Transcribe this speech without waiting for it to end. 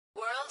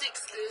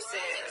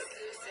Exclusive.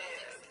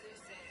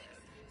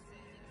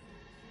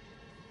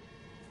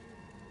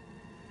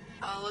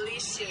 Holy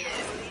shit.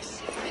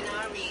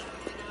 Minari.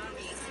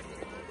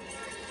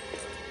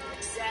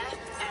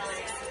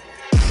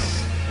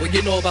 What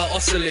you know about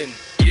hustling?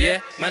 Yeah,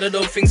 man, I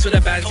done things for the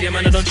bands, yeah,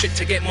 man, I done shit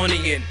to get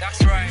money in.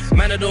 That's right.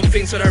 Man, I done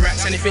things for the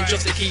racks, anything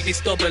just to keep this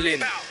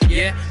doubling.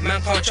 Yeah,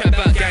 man, can't chat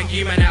about gang,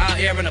 you man are out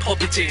here on a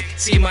poppy ting.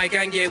 See my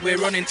gang, yeah, we're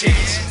running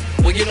things.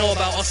 What you know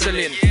about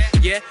hustling?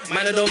 Yeah,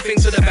 man, I done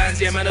things for the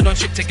bands, yeah, man, I done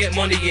shit to get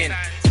money in.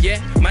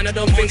 Yeah, man, I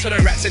done things for the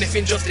racks,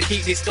 anything just to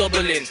keep this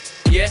doubling.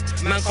 Yeah,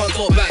 man, can't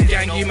talk back,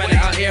 gang, you man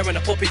are out here on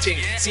a poppy ting.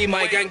 See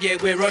my gang, yeah,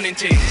 we're running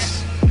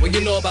things. What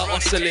you know about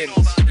hustling?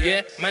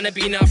 Yeah, man, I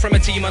been out from a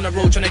team on the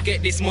road trying to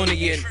get this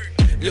money in.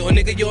 Little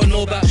nigga, you don't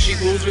know about shit,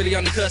 rules really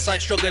on the curse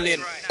side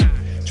struggling.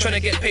 Trying to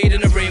get paid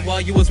in the rain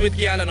while you was with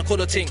gal and a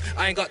cuddle ting.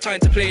 I ain't got time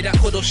to play that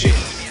cuddle shit.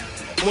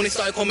 Money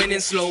started coming in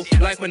slow,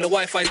 like when the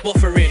Wi-Fi's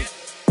buffering.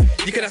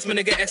 You can ask my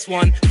nigga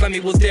S1, family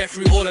was there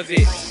through all of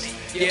it.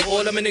 Yeah,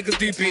 all of my niggas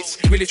do bits,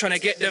 really trying to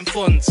get them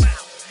funds.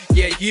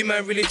 Yeah, you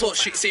man really talk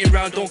shit, sitting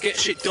around, don't get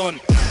shit done.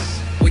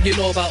 What you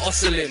know about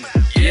hustling?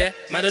 Yeah,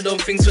 man, I done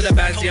things for the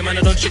bands, yeah, man,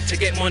 I done shit to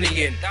get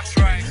money in. That's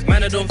right.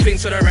 Man, I done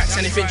things for the racks,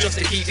 anything just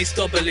to keep this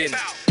doubling.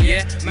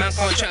 Yeah, man,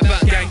 can't chat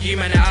about gang, you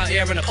man are out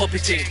here on a poppy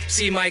ting.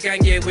 See my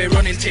gang, yeah, we're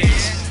running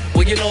things.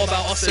 What you know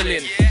about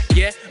hustling?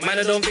 Yeah, man,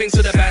 I done things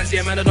for the bands,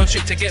 yeah, man, I done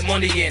shit to get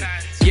money in.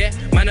 Yeah,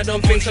 man, I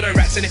done things for the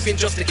racks, anything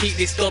just to keep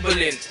this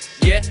doubling.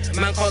 Yeah,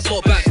 man, can't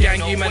talk back,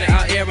 gang, you man are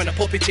out here on a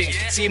poppy ting.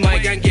 See my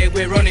gang, yeah,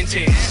 we're running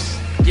things.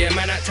 Yeah,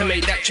 man, had to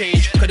make that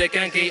change, cause the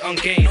gang ain't on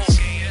gains.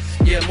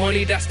 Yeah,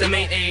 money, that's the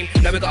main aim,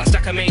 now we got a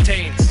stack of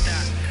maintains.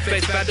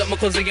 Face bad up my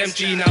cousin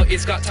MG, now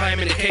it's got time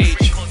in the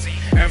cage.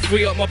 And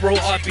free up my bro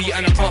RB,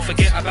 and I can't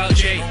forget about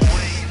Jay.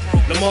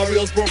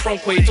 Lamario's bro from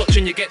Quay,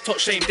 touching you get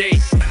touched same day.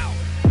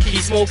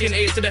 He's smoking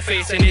A's to the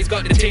face, and he's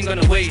got the ting on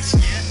the waist.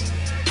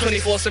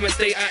 24/7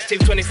 stay active,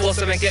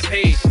 24/7 get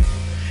paid.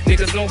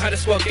 Niggas know how the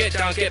squad get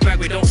down, get back,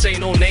 we don't say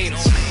no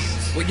names.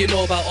 What you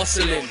know about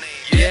hustling?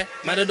 Yeah,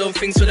 man, I done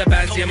things for the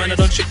bands, yeah, man, I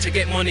done shit to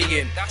get money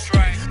in. That's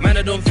right. Man,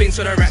 I done things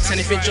for the racks,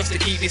 anything just to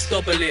keep this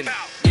doubling.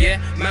 Yeah,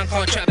 man,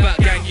 can't chat about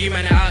gang, you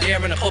man are out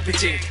here on a poppy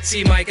ting.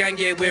 See my gang,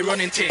 yeah, we're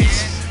running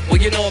things.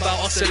 What you know about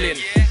hustling?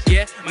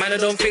 Yeah, man, I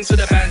done things for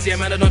the bands, yeah,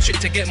 man, I done shit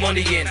to get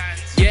money in.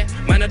 Yeah,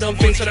 man, I done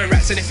things for the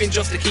racks, anything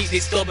just to keep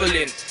this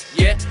doubling.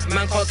 Yeah,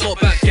 man, can't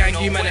talk back,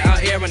 gang, you man are out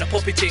here on a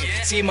poppy ting.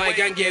 See my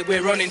gang, yeah,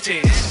 we're running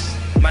things.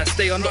 Man,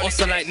 stay on the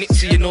hustle like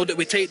Nipsey, you know that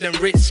we take them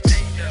risks.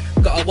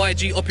 Got a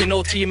YG up in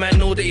OT, man,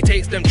 know that he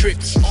takes them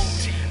trips.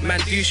 Man,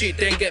 do shit,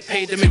 then get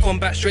paid, then we come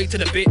back straight to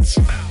the bits.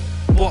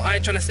 But I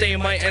ain't tryna stay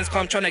in my ends, cause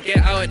I'm tryna get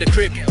out of the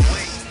crib.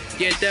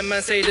 Yeah, them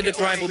man say that the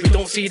grind, but we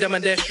don't see them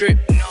and they're strip.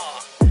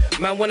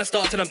 Man, when I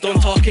start till I'm done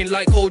talking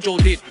like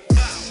Kojo did.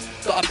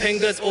 Got a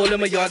pengas all in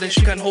my yard and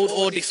she can hold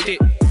all this stick.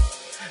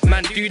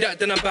 Man, do that,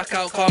 then I'm back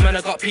out, car man,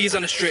 I got peas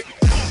on the strip.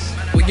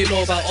 What you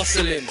know about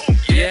hustling?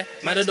 Yeah,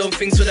 man, I done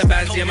things for the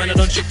bands, yeah, man, I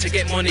done shit to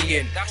get money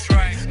in. That's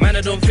right. Man,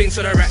 I done things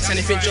for the racks,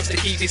 anything just to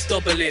keep this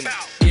doubling.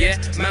 Yeah,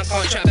 man,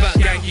 can't chat about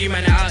gang, you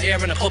man are out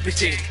here on a poppy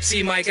ting.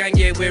 See my gang,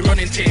 yeah, we're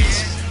running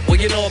things. What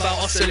you know about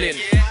hustling?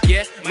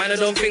 Yeah, man, I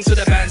done things for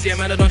the bands, yeah,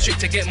 man, I done shit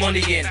to get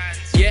money in.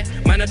 Yeah,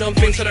 man, I done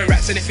things for the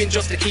racks, anything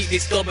just to keep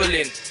this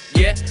doubling.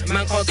 Yeah,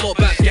 man, can't talk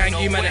back, gang,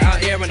 you man are out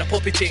here on a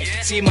poppy ting.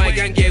 See my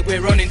gang, yeah,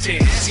 we're running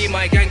things. See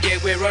my gang, yeah,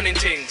 we're running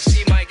things.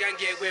 See my gang,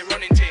 yeah, we're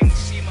running